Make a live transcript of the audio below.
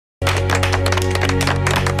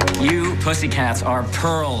Pussycats are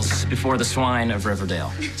pearls before the swine of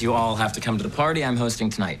Riverdale. You all have to come to the party I'm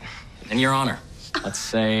hosting tonight. In your honor. Let's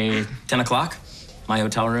say 10 o'clock. My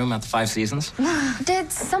hotel room at the Five Seasons.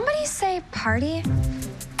 Did somebody say party?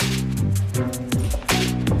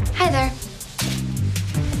 Hi there.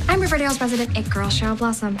 I'm Riverdale's resident it girl, Cheryl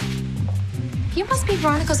Blossom. You must be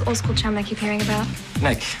Veronica's old school chum I keep hearing about.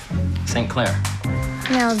 Nick, St. Clair.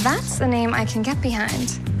 Now that's a name I can get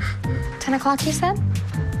behind. 10 o'clock, you said?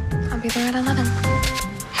 I'll be there at 11.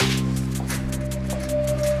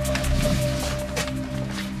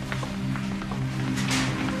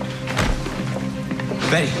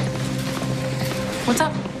 Betty. What's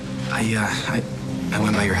up? I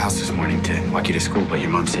went by your house this morning to walk you to school, but your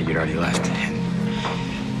mom said you'd already left.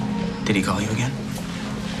 And did he call you again?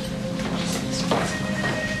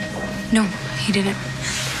 No, he didn't.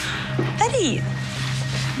 Betty,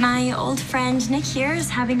 my old friend Nick here is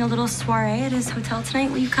having a little soiree at his hotel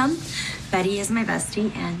tonight. Will you come? Betty is my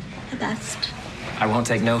bestie and the best. I won't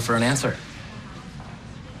take no for an answer.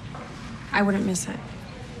 I wouldn't miss it.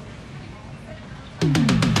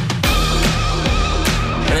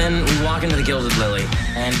 And then we walk into the Gilded Lily,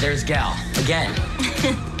 and there's Gal, again.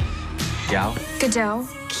 Gal? Godot,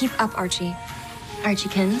 keep up, Archie.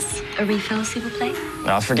 Archiekins, a refill, s'il vous plaît?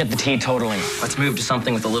 Well, forget the teetotaling. Let's move to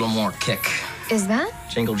something with a little more kick. Is that?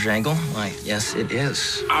 Jingle Jangle? Why, yes, it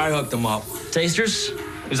is. I hooked them up. Tasters?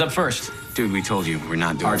 Who's up first? Dude, we told you, we're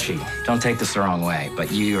not doing Archie, don't take this the wrong way,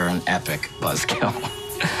 but you are an epic buzzkill.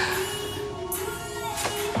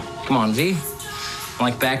 Come on, V.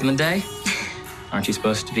 Like back in the day? Aren't you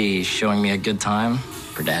supposed to be showing me a good time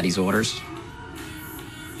for Daddy's orders?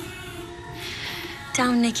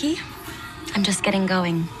 Down, Nikki. I'm just getting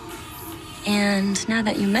going. And now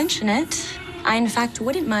that you mention it, I in fact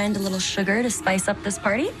wouldn't mind a little sugar to spice up this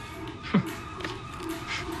party.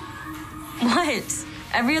 What?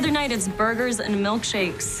 Every other night it's burgers and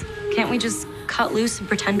milkshakes. Can't we just cut loose and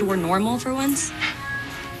pretend we're normal for once?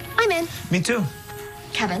 I'm in. Me too.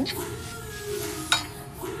 Kevin?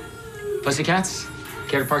 Pussycats?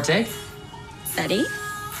 Care to partake? Betty?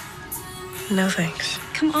 No, thanks.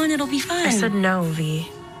 Come on, it'll be fun. I said no, V.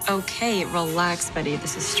 Okay, relax, Betty.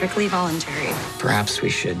 This is strictly voluntary. Perhaps we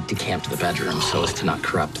should decamp to the bedroom so as to not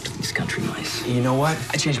corrupt these country mice. You know what?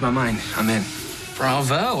 I changed my mind. I'm in.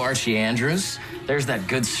 Bravo, Archie Andrews. There's that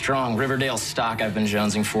good, strong Riverdale stock I've been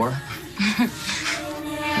jonesing for.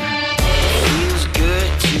 Feels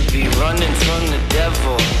good to be running from the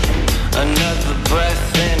devil. Another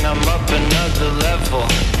breath and I'm up another level.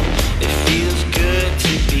 It feels good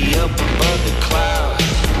to be up above the clouds.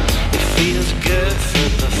 It feels good for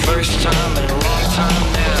the first time in a long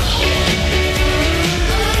time now.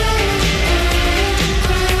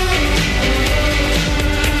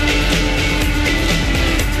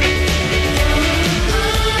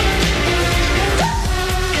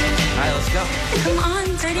 Come on,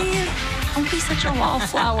 Betty. Don't be such a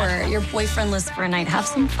wallflower. You're boyfriendless for a night. Have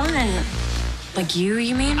some fun. Like you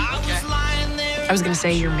mean? I was gonna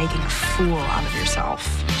say you're making a fool out of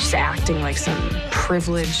yourself. Just acting like some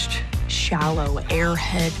privileged, shallow,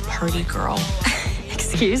 airhead party girl.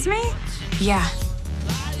 Excuse me? Yeah.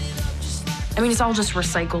 I mean, it's all just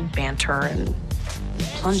recycled banter and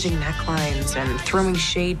plunging necklines and throwing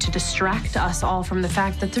shade to distract us all from the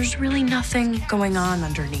fact that there's really nothing going on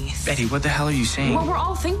underneath. Betty, what the hell are you saying? Well, we're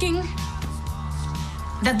all thinking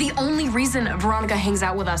that the only reason Veronica hangs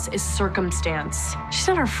out with us is circumstance. She's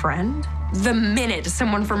not our friend. The minute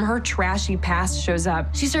someone from her trashy past shows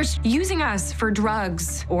up, she starts using us for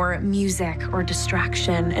drugs or music or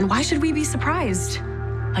distraction. And why should we be surprised?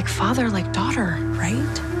 Like father, like daughter,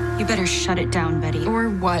 right? You better shut it down, Betty. Or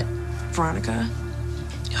what, Veronica?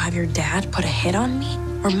 You'll have your dad put a hit on me?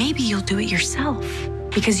 Or maybe you'll do it yourself.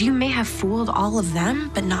 Because you may have fooled all of them,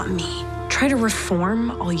 but not me. Try to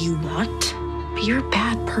reform all you want, but you're a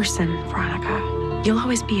bad person, Veronica. You'll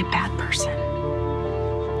always be a bad person.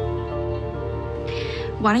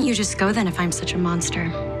 Why don't you just go then if I'm such a monster?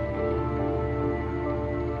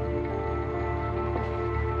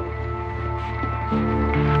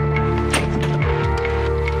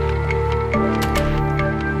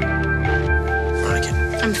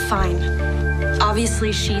 I'm fine.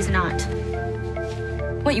 Obviously, she's not.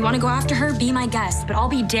 What, you want to go after her? Be my guest, but I'll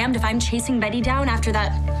be damned if I'm chasing Betty down after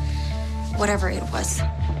that... whatever it was.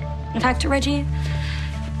 In fact, Reggie,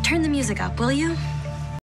 turn the music up, will you?